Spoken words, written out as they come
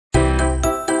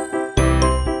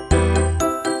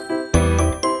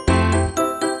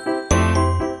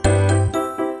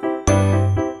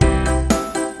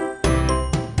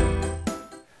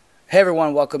Hey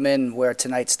everyone, welcome in where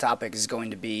tonight's topic is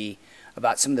going to be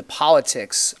about some of the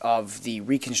politics of the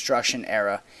Reconstruction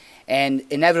era. And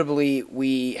inevitably,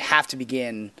 we have to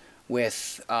begin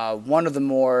with one of the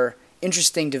more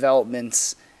interesting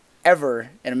developments ever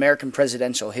in American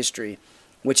presidential history,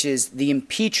 which is the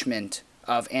impeachment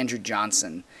of Andrew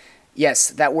Johnson. Yes,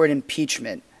 that word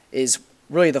impeachment is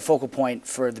really the focal point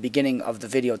for the beginning of the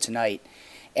video tonight.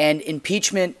 And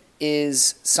impeachment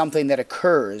is something that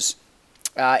occurs.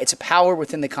 It's a power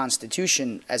within the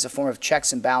Constitution as a form of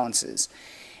checks and balances.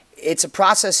 It's a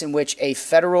process in which a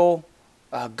federal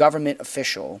government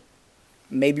official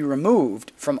may be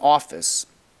removed from office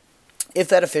if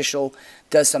that official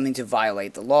does something to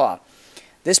violate the law.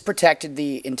 This protected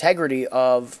the integrity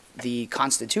of the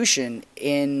Constitution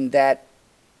in that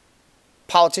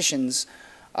politicians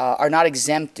are not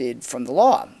exempted from the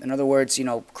law. In other words,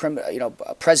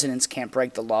 presidents can't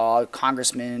break the law.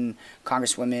 Congressmen,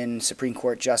 congresswomen, Supreme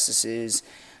Court justices,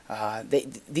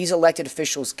 these elected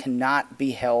officials cannot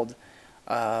be held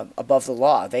above the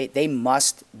law. They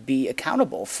must be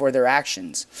accountable for their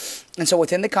actions. And so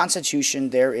within the Constitution,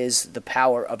 there is the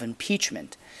power of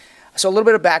impeachment. So a little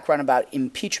bit of background about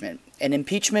impeachment. And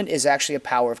impeachment is actually a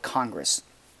power of Congress.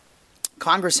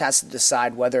 Congress has to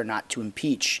decide whether or not to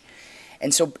impeach.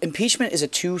 And so impeachment is a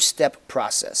two-step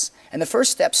process. And the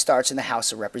first step starts in the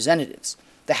House of Representatives.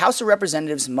 The House of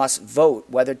Representatives must vote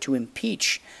whether to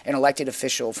impeach an elected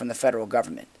official from the federal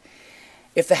government.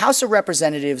 If the House of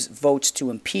Representatives votes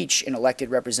to impeach an elected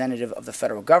representative of the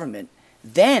federal government,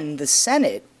 then the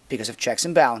Senate, because of checks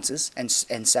and balances and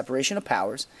separation of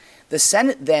powers, the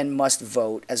Senate then must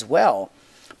vote as well.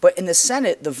 But in the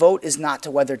Senate, the vote is not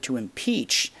to whether to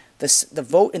impeach. The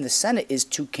vote in the Senate is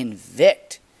to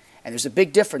convict. And there's a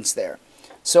big difference there.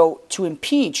 So to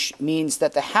impeach means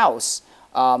that the House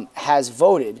has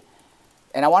voted,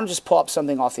 and I want to just pull up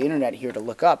something off the internet here to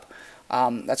look up.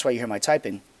 That's why you hear my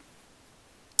typing.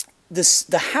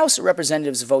 The House of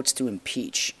Representatives votes to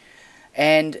impeach.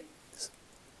 And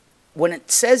when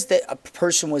it says that a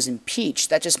person was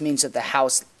impeached, that just means that the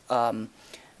House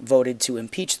voted to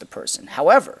impeach the person.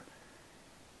 However,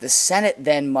 the Senate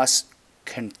then must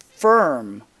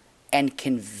confirm and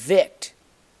convict.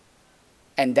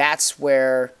 And that's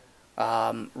where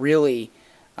really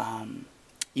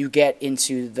you get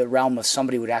into the realm of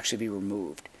somebody would actually be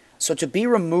removed. So to be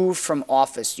removed from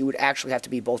office, you would actually have to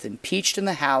be both impeached in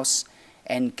the House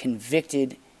and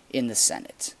convicted in the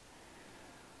Senate.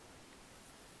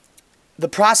 The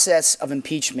process of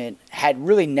impeachment had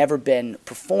really never been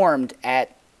performed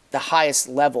at the highest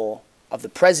level of the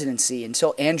presidency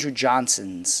until Andrew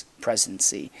Johnson's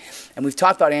presidency. And we've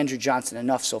talked about Andrew Johnson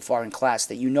enough so far in class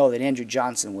that you know that Andrew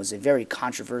Johnson was a very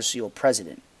controversial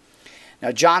president.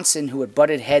 Now Johnson, who had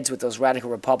butted heads with those radical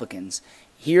Republicans,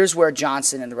 here's where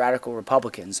Johnson and the radical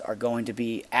Republicans are going to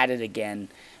be at it again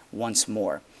once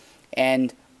more.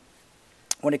 And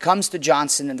when it comes to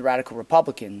Johnson and the radical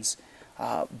Republicans,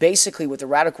 basically what the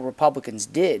radical Republicans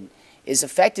did is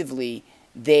effectively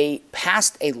they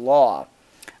passed a law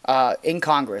in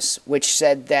Congress, which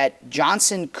said that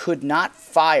Johnson could not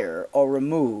fire or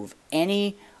remove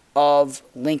any of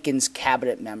Lincoln's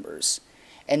cabinet members.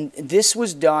 And this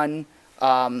was done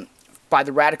by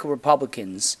the radical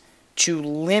Republicans to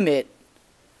limit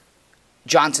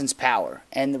Johnson's power.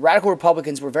 And the radical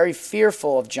Republicans were very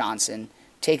fearful of Johnson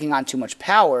taking on too much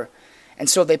power, and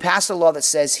so they passed a law that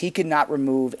says he could not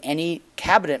remove any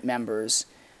cabinet members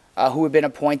who had been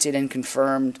appointed and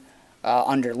confirmed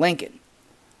under Lincoln.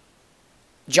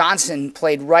 Johnson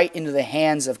played right into the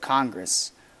hands of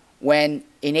Congress when,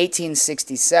 in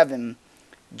 1867,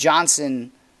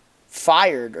 Johnson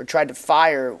fired or tried to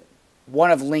fire one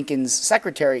of Lincoln's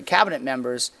cabinet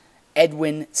members,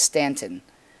 Edwin Stanton.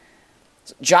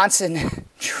 So Johnson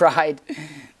tried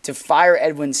to fire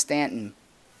Edwin Stanton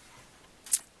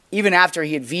even after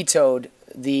he had vetoed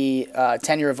the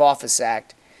Tenure of Office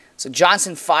Act. So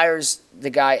Johnson fires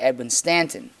the guy Edwin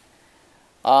Stanton.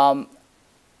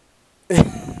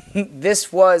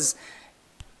 This was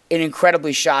an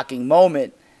incredibly shocking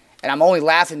moment, and I'm only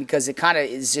laughing because it kind of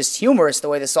is just humorous the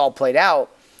way this all played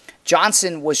out.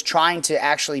 Johnson was trying to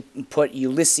actually put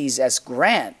Ulysses S.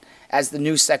 Grant as the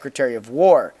new Secretary of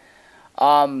War.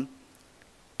 And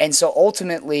so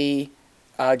ultimately,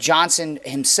 Johnson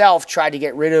himself tried to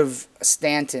get rid of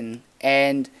Stanton,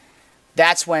 and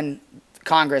that's when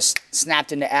Congress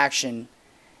snapped into action.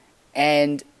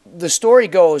 And the story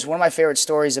goes, one of my favorite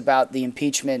stories about the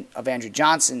impeachment of Andrew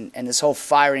Johnson and this whole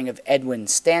firing of Edwin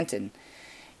Stanton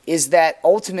is that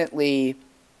ultimately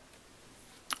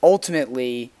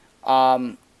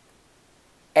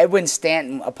Edwin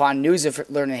Stanton, upon news of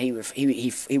learning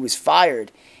he was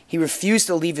fired, he refused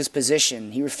to leave his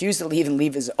position. He refused to even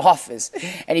leave his office,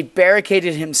 and he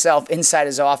barricaded himself inside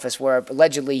his office, where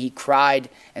allegedly he cried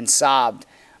and sobbed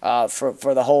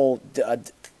for the whole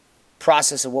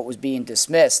process of what was being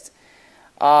dismissed.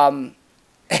 And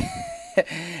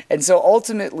so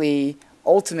ultimately,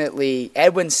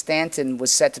 Edwin Stanton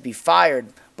was set to be fired.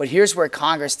 But here's where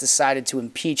Congress decided to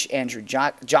impeach Andrew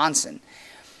Johnson.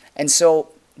 And so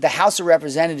the House of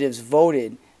Representatives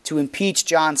voted to impeach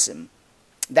Johnson.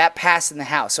 That passed in the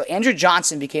House. So Andrew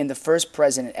Johnson became the first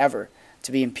president ever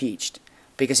to be impeached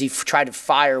because he tried to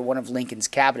fire one of Lincoln's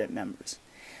cabinet members.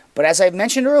 But as I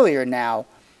mentioned earlier now,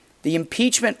 the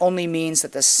impeachment only means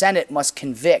that the Senate must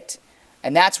convict.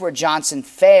 And that's where Johnson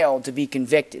failed to be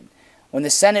convicted. When the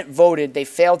Senate voted, they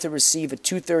failed to receive a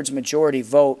 2/3 majority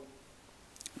vote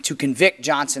to convict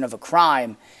Johnson of a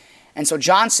crime. And so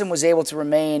Johnson was able to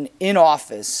remain in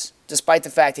office despite the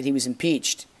fact that he was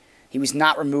impeached. He was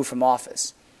not removed from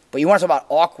office. But you want to talk about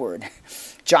awkward.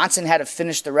 Johnson had to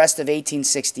finish the rest of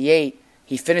 1868.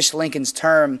 He finished Lincoln's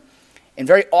term in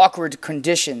very awkward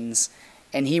conditions,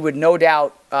 and he would no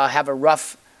doubt have a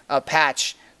rough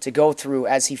patch to go through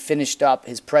as he finished up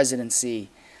his presidency.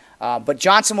 But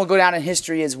Johnson will go down in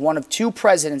history as one of 2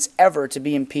 presidents ever to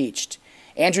be impeached.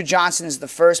 Andrew Johnson is the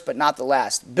first, but not the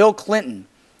last. Bill Clinton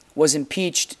was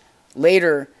impeached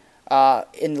later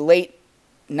in the late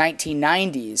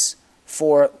 1990s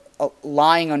for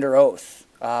lying under oath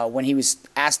when he was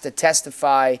asked to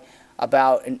testify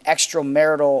about an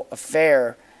extramarital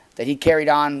affair that he carried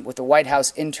on with a White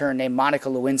House intern named Monica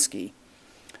Lewinsky.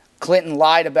 Clinton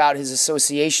lied about his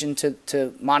association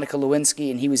to Monica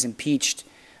Lewinsky, and he was impeached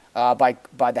by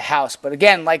the House. But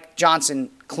again, like Johnson,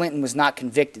 Clinton was not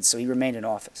convicted, so he remained in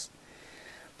office.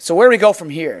 So where do we go from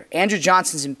here? Andrew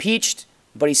Johnson's impeached,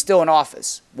 but he's still in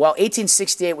office. Well,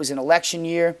 1868 was an election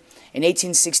year. In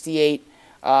 1868,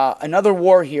 another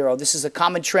war hero, this is a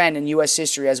common trend in U.S.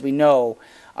 history, as we know,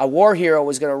 a war hero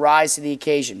was going to rise to the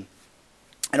occasion.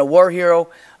 And a war hero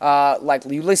like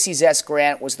Ulysses S.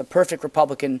 Grant was the perfect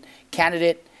Republican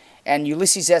candidate, and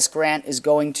Ulysses S. Grant is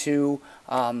going to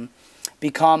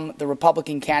become the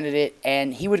Republican candidate,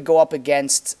 and he would go up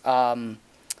against the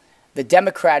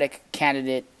Democratic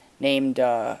candidate named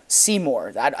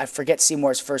Seymour. I forget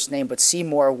Seymour's first name, but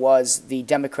Seymour was the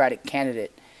Democratic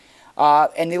candidate.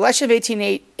 And the election of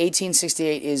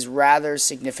 1868 is rather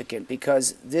significant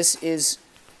because this is...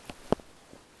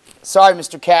 Sorry,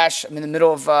 Mr. Cash, I'm in the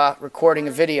middle of recording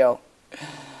a video.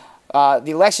 The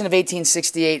election of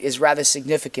 1868 is rather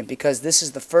significant because this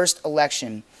is the first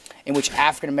election in which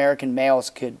African-American males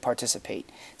could participate.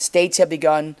 States have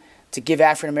begun to give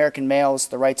African-American males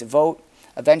the right to vote.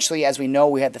 Eventually, as we know,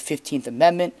 we had the 15th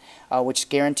Amendment, which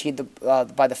guaranteed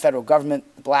by the federal government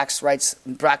black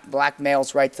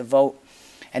males' right to vote.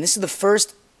 And this is the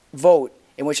first vote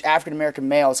in which African-American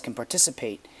males can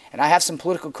participate. And I have some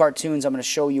political cartoons I'm going to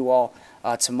show you all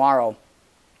tomorrow,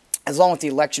 along with the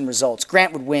election results.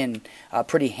 Grant would win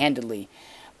pretty handily.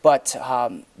 But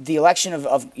the election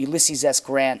of Ulysses S.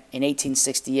 Grant in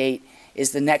 1868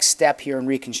 is the next step here in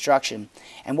Reconstruction.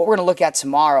 And what we're going to look at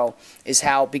tomorrow is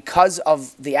how, because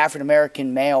of the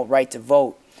African-American male right to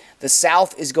vote, the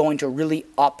South is going to really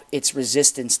up its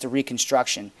resistance to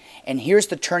Reconstruction. And here's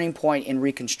the turning point in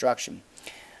Reconstruction.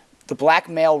 The black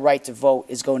male right to vote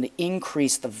is going to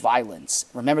increase the violence.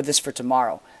 Remember this for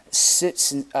tomorrow.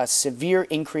 A severe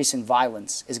increase in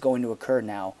violence is going to occur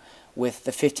now with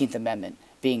the 15th Amendment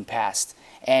being passed.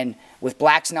 And with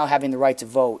blacks now having the right to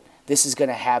vote, this is going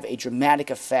to have a dramatic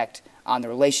effect on the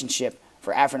relationship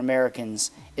for African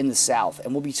Americans in the South.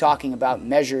 And we'll be talking about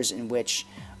measures in which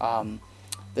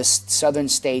the southern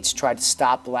states try to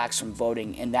stop blacks from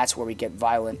voting, and that's where we get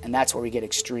violent, and that's where we get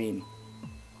extreme.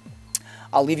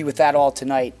 I'll leave you with that all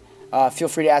tonight. Feel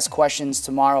free to ask questions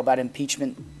tomorrow about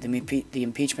impeachment, the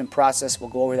impeachment process. We'll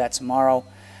go over that tomorrow.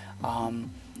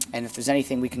 And if there's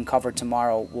anything we can cover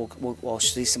tomorrow, we'll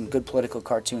see some good political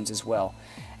cartoons as well.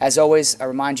 As always, I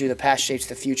remind you, the past shapes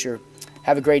the future.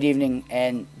 Have a great evening,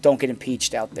 and don't get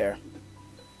impeached out there.